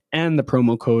and the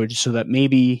promo code, so that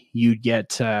maybe you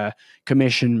get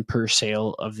commission per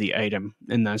sale of the item.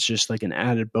 And that's just like an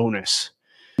added bonus.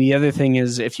 The other thing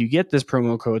is, if you get this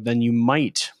promo code, then you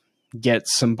might get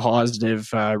some positive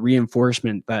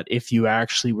reinforcement that if you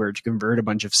actually were to convert a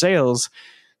bunch of sales,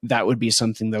 that would be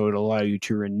something that would allow you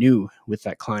to renew with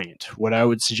that client. What I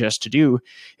would suggest to do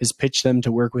is pitch them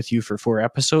to work with you for 4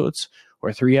 episodes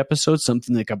or 3 episodes,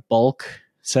 something like a bulk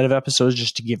set of episodes,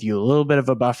 just to give you a little bit of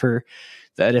a buffer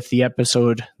that if the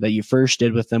episode that you first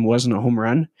did with them wasn't a home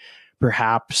run,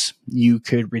 perhaps you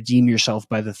could redeem yourself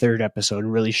by the 3rd episode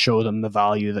and really show them the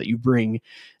value that you bring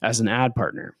as an ad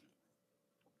partner.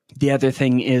 The other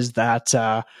thing is that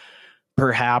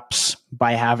perhaps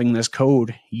by having this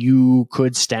code, you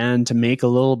could stand to make a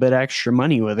little bit extra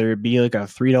money, whether it be like a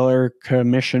 $3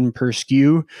 commission per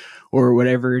SKU or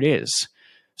whatever it is.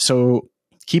 So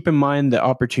keep in mind the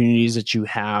opportunities that you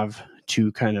have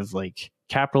to kind of like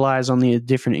capitalize on the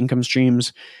different income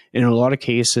streams. In a lot of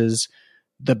cases,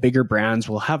 the bigger brands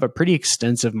will have a pretty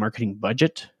extensive marketing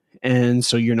budget. And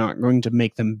so you're not going to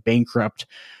make them bankrupt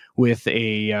with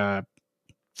a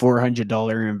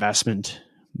 $400 investment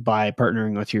by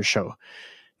partnering with your show.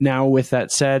 Now, with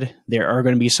that said, there are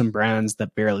going to be some brands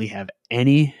that barely have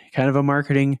any kind of a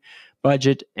marketing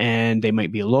budget, and they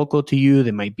might be local to you.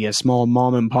 They might be a small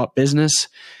mom and pop business.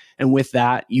 And with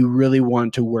that, you really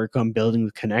want to work on building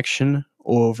the connection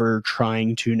over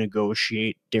trying to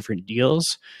negotiate different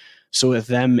deals. So with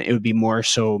them, it would be more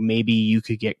so maybe you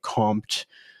could get comped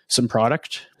some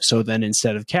product. So then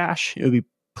instead of cash, it would be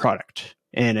product.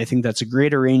 And I think that's a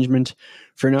great arrangement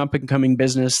for an up-and-coming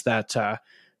business that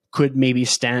could maybe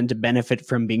stand to benefit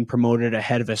from being promoted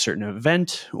ahead of a certain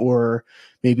event, or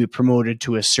maybe promoted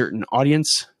to a certain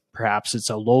audience. Perhaps it's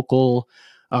a local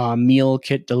meal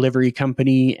kit delivery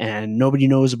company and nobody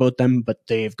knows about them, but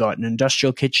they've got an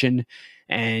industrial kitchen,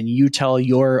 and you tell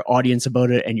your audience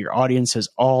about it, and your audience is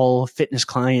all fitness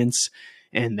clients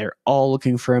and they're all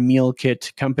looking for a meal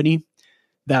kit company.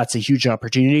 That's a huge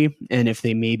opportunity. And if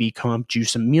they maybe comped you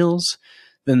some meals,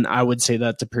 then I would say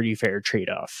that's a pretty fair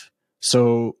trade-off.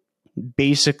 So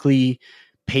basically,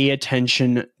 pay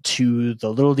attention to the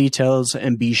little details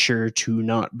and be sure to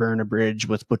not burn a bridge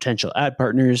with potential ad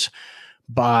partners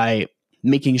by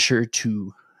making sure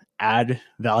to add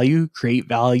value, create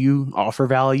value, offer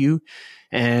value,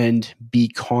 and be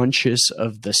conscious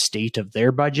of the state of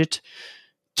their budget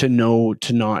to know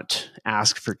to not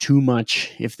ask for too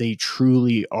much if they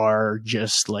truly are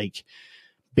just like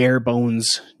bare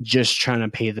bones, just trying to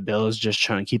pay the bills, just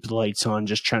trying to keep the lights on,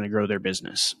 just trying to grow their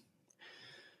business.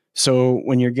 So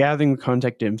when you're gathering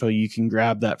contact info, you can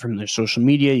grab that from their social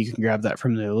media, you can grab that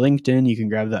from their LinkedIn, you can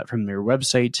grab that from their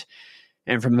website.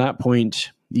 And from that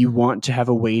point, you want to have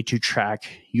a way to track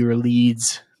your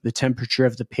leads, the temperature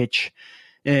of the pitch,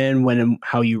 and when and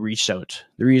how you reached out.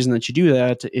 The reason that you do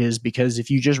that is because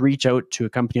if you just reach out to a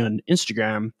company on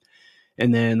Instagram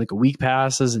and then like a week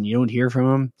passes and you don't hear from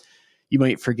them, you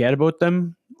might forget about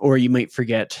them, or you might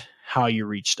forget how you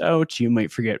reached out. You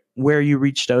might forget where you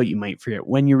reached out. You might forget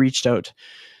when you reached out.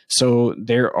 So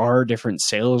there are different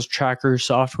sales tracker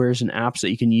softwares and apps that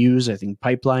you can use. I think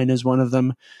Pipeline is one of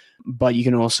them, but you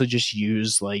can also just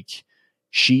use like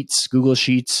Sheets, Google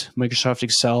Sheets, Microsoft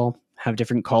Excel, have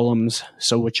different columns.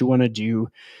 So what you want to do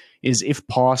is, if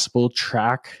possible,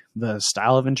 track the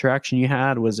style of interaction you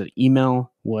had. Was it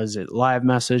email? Was it live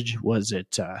message? Was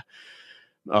it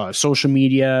social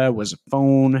media? Was it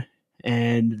phone?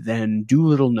 And then do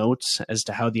little notes as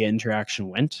to how the interaction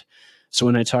went. So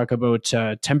when I talk about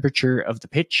temperature of the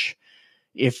pitch,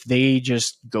 if they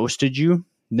just ghosted you,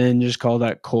 then just call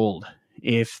that cold.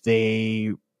 If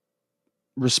they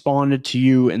responded to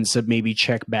you and said maybe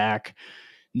check back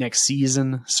next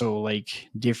season, so like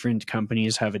different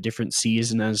companies have a different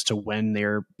season as to when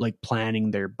they're like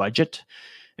planning their budget,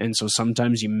 and so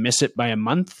sometimes you miss it by a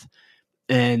month,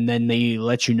 and then they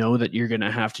let you know that you're going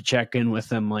to have to check in with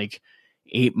them like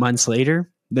 8 months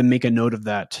later, then make a note of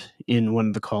that in one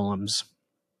of the columns.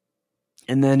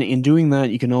 And then in doing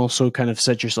that, you can also kind of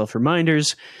set yourself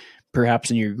reminders,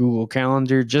 perhaps in your Google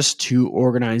Calendar, just to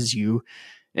organize you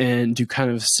and to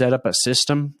kind of set up a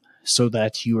system so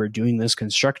that you are doing this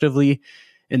constructively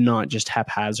and not just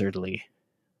haphazardly.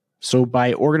 So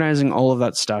by organizing all of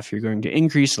that stuff, you're going to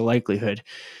increase the likelihood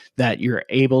that you're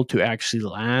able to actually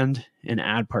land an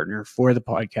ad partner for the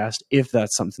podcast if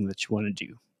that's something that you want to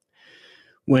do.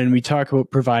 When we talk about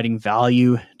providing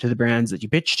value to the brands that you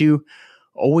pitch to,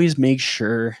 always make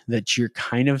sure that you're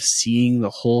kind of seeing the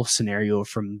whole scenario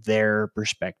from their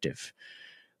perspective.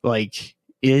 Like,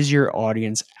 is your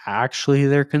audience actually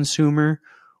their consumer?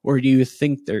 Or do you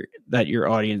think that your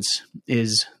audience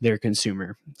is their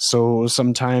consumer? So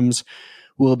sometimes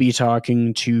we'll be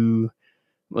talking to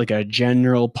like a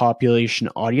general population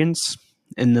audience,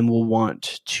 and then we'll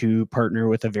want to partner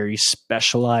with a very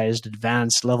specialized,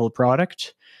 advanced level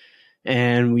product.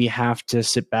 And we have to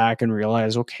sit back and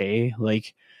realize, okay,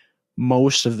 like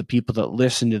most of the people that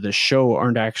listen to the show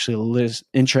aren't actually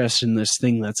interested in this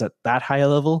thing that's at that high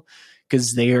level,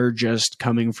 because they are just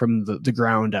coming from the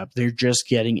ground up. They're just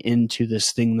getting into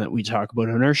this thing that we talk about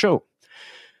on our show.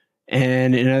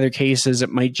 And in other cases, it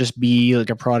might just be like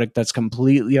a product that's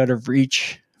completely out of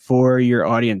reach for your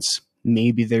audience.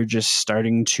 Maybe they're just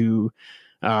starting to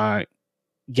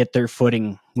get their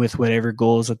footing with whatever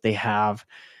goals that they have.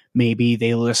 Maybe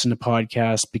they listen to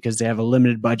podcasts because they have a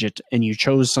limited budget and you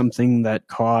chose something that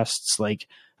costs like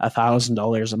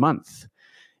 $1,000 a month.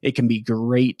 It can be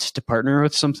great to partner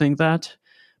with something like that,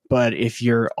 but if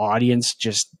your audience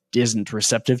just isn't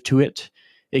receptive to it,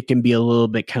 it can be a little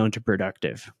bit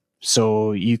counterproductive.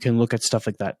 So you can look at stuff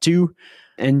like that too,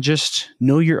 and just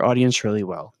know your audience really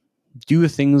well. Do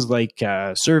things like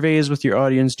surveys with your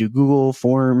audience, do Google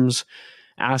Forms,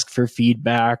 ask for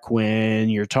feedback when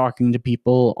you're talking to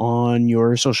people on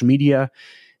your social media,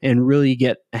 and really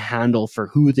get a handle for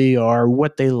who they are,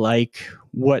 what they like,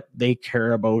 what they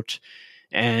care about,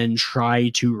 and try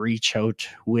to reach out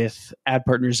with ad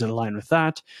partners that align with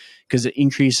that, because it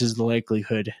increases the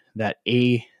likelihood that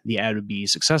A, the ad would be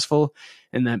successful,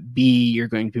 and that B, you're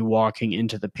going to be walking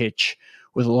into the pitch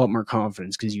with a lot more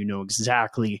confidence because you know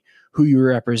exactly who you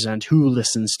represent, who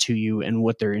listens to you, and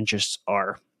what their interests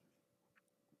are.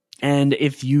 And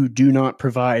if you do not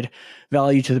provide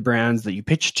value to the brands that you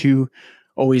pitch to,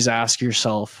 always ask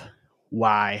yourself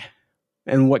why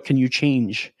and what can you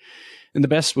change. And the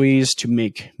best ways to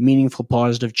make meaningful,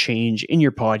 positive change in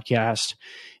your podcast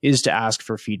is to ask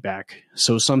for feedback.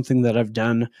 So something that I've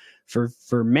done for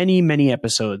many, many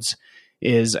episodes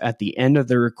is at the end of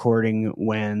the recording,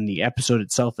 when the episode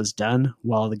itself is done,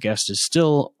 while the guest is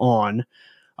still on,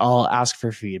 I'll ask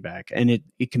for feedback. And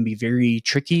it can be very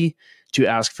tricky to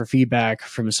ask for feedback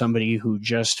from somebody who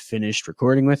just finished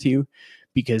recording with you,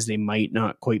 because they might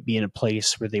not quite be in a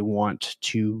place where they want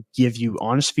to give you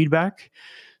honest feedback.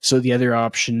 So the other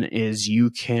option is you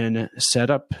can set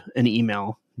up an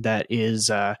email that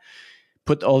is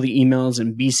put all the emails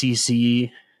in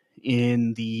BCC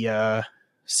in the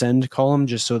send column,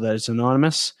 just so that it's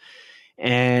anonymous,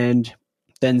 and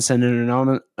then send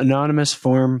an anonymous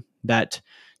form that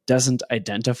doesn't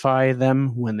identify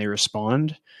them when they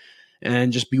respond,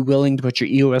 and just be willing to put your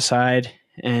ego aside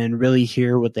and really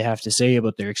hear what they have to say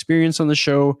about their experience on the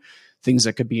show, things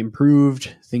that could be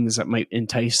improved, things that might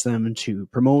entice them to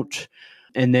promote,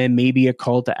 and then maybe a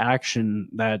call to action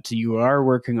that you are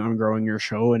working on growing your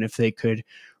show. And if they could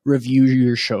review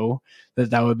your show,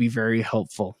 that would be very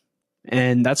helpful.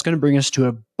 And that's going to bring us to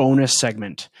a bonus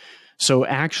segment. So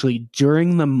actually,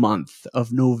 during the month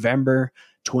of November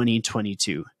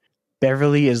 2022,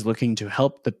 Beverly is looking to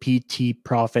help the PT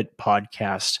Profit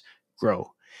podcast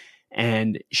grow.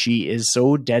 And she is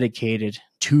so dedicated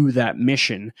to that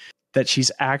mission that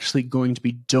she's actually going to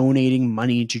be donating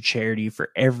money to charity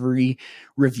for every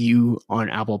review on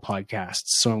Apple Podcasts.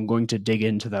 So I'm going to dig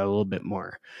into that a little bit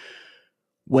more.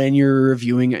 When you're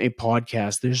reviewing a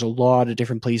podcast, there's a lot of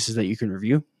different places that you can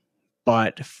review.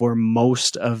 But for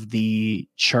most of the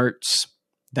charts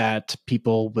that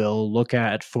people will look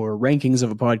at for rankings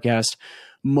of a podcast,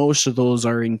 most of those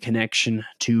are in connection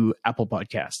to Apple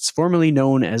Podcasts, formerly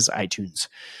known as iTunes.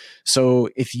 So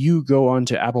if you go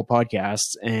onto Apple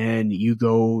Podcasts and you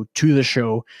go to the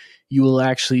show, you will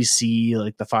actually see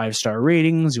like the 5-star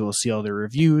ratings. You will see all the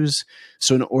reviews.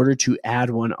 So in order to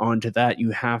add one onto that,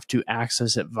 you have to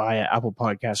access it via Apple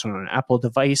Podcasts on an Apple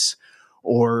device,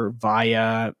 or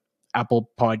via Apple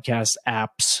Podcast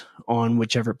apps on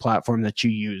whichever platform that you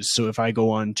use. So if I go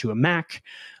on to a Mac,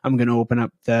 I'm going to open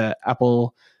up the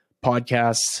Apple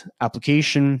Podcasts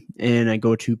application and I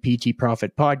go to PT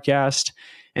Profit Podcast,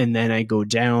 and then I go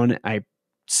down. I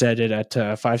set it at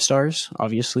 5 stars,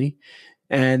 obviously.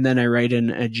 And then I write in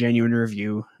a genuine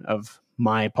review of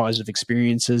my positive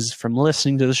experiences from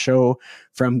listening to the show,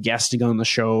 from guesting on the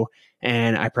show,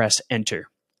 and I press enter.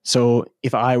 So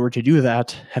if I were to do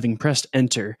that, having pressed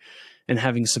enter and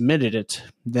having submitted it,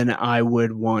 then I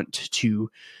would want to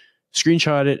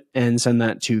screenshot it and send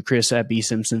that to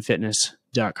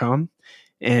chris@bsimpsonfitness.com.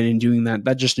 And in doing that,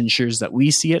 that just ensures that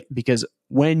we see it, because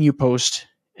when you post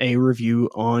a review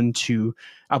onto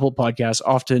Apple Podcasts,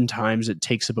 oftentimes it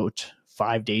takes about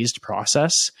 5 days to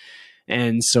process.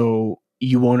 And so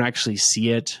you won't actually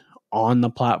see it on the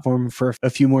platform for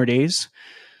a few more days.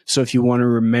 So if you want to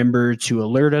remember to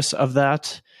alert us of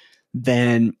that,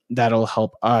 then that'll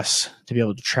help us to be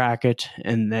able to track it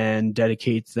and then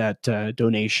dedicate that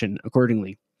donation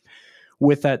accordingly.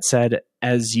 With that said,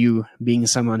 as you being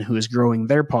someone who is growing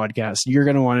their podcast, you're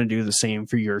going to want to do the same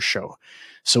for your show.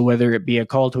 So whether it be a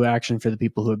call to action for the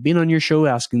people who have been on your show,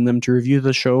 asking them to review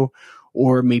the show,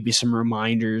 or maybe some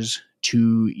reminders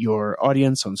to your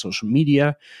audience on social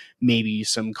media, maybe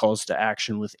some calls to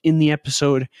action within the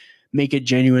episode, make it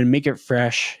genuine, make it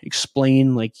fresh,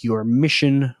 explain like your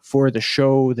mission for the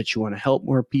show, that you want to help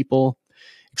more people,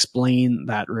 explain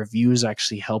that reviews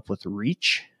actually help with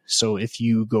reach. So if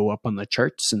you go up on the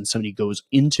charts and somebody goes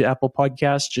into Apple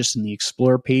Podcasts, just in the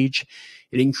Explore page,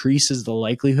 it increases the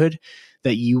likelihood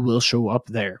that you will show up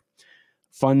there.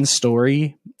 Fun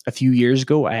story, a few years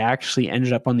ago, I actually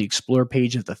ended up on the Explore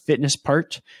page of the fitness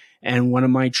part, and one of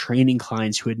my training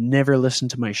clients who had never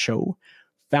listened to my show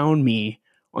found me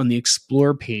on the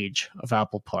Explore page of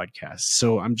Apple Podcasts.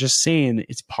 So I'm just saying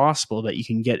it's possible that you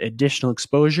can get additional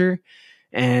exposure,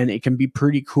 and it can be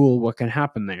pretty cool what can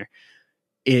happen there.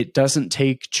 It doesn't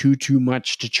take too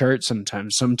much to chart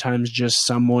sometimes. Sometimes just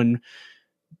someone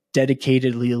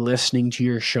dedicatedly listening to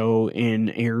your show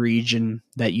in a region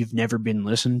that you've never been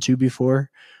listened to before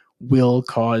will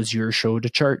cause your show to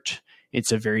chart.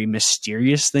 It's a very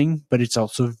mysterious thing, but it's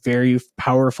also a very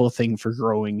powerful thing for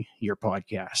growing your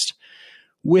podcast.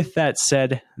 With that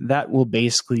said, that will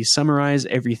basically summarize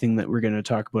everything that we're going to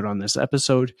talk about on this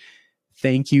episode.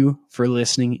 Thank you for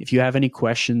listening. If you have any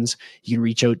questions, you can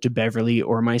reach out to Beverly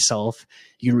or myself.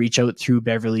 You can reach out through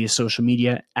Beverly's social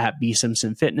media at B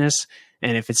Simpson Fitness.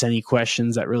 And if it's any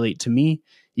questions that relate to me,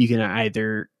 you can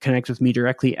either connect with me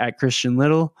directly at Christian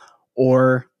Little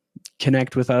or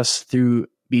connect with us through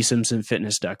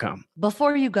bsimpsonfitness.com.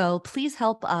 Before you go, please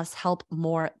help us help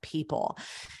more people.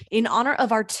 In honor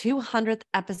of our 200th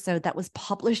episode that was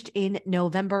published in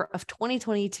November of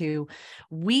 2022,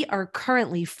 we are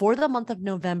currently, for the month of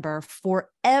November, for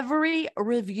every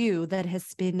review that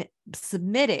has been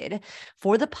submitted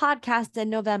for the podcast in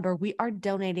November, we are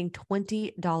donating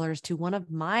 $20 to one of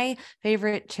my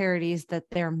favorite charities that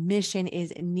their mission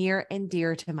is near and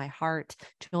dear to my heart,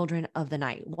 Children of the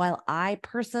Night. While I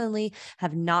personally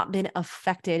have not been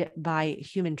affected by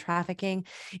human trafficking,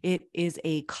 it is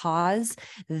a cause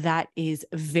that is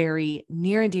very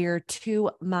near and dear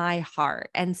to my heart.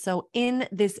 And so in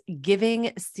this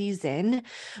giving season,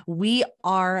 we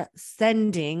are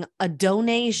sending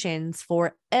donations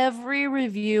for every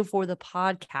review for the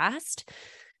podcast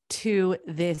to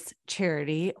this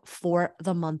charity for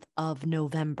the month of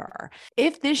November.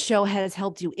 If this show has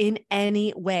helped you in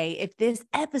any way, if this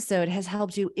episode has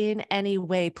helped you in any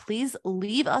way, please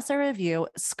leave us a review,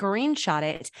 screenshot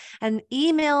it, and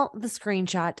email the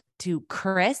screenshot to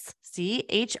Chris,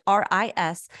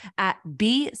 CHRIS, at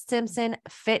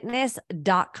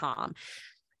bsimpsonfitness.com.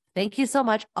 Thank you so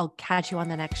much. I'll catch you on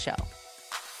the next show.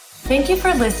 Thank you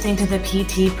for listening to the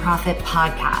PT Profit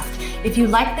Podcast. If you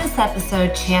like this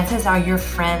episode, chances are your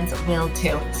friends will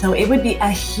too. So it would be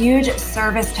a huge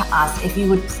service to us if you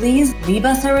would please leave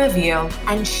us a review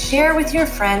and share with your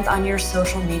friends on your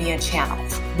social media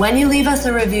channels. When you leave us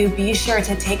a review, be sure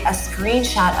to take a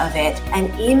screenshot of it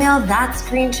and email that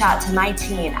screenshot to my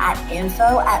team at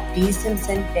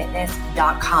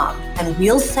info@bsimpsonfitness.com. And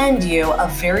we'll send you a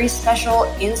very special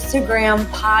Instagram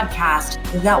podcast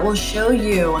that will show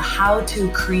you how to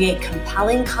create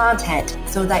compelling content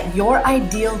so that your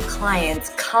ideal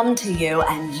clients come to you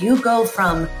and you go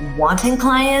from wanting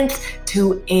clients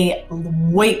to a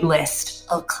wait list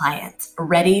of clients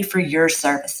ready for your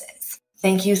services.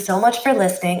 Thank you so much for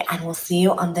listening, and we'll see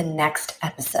you on the next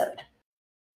episode.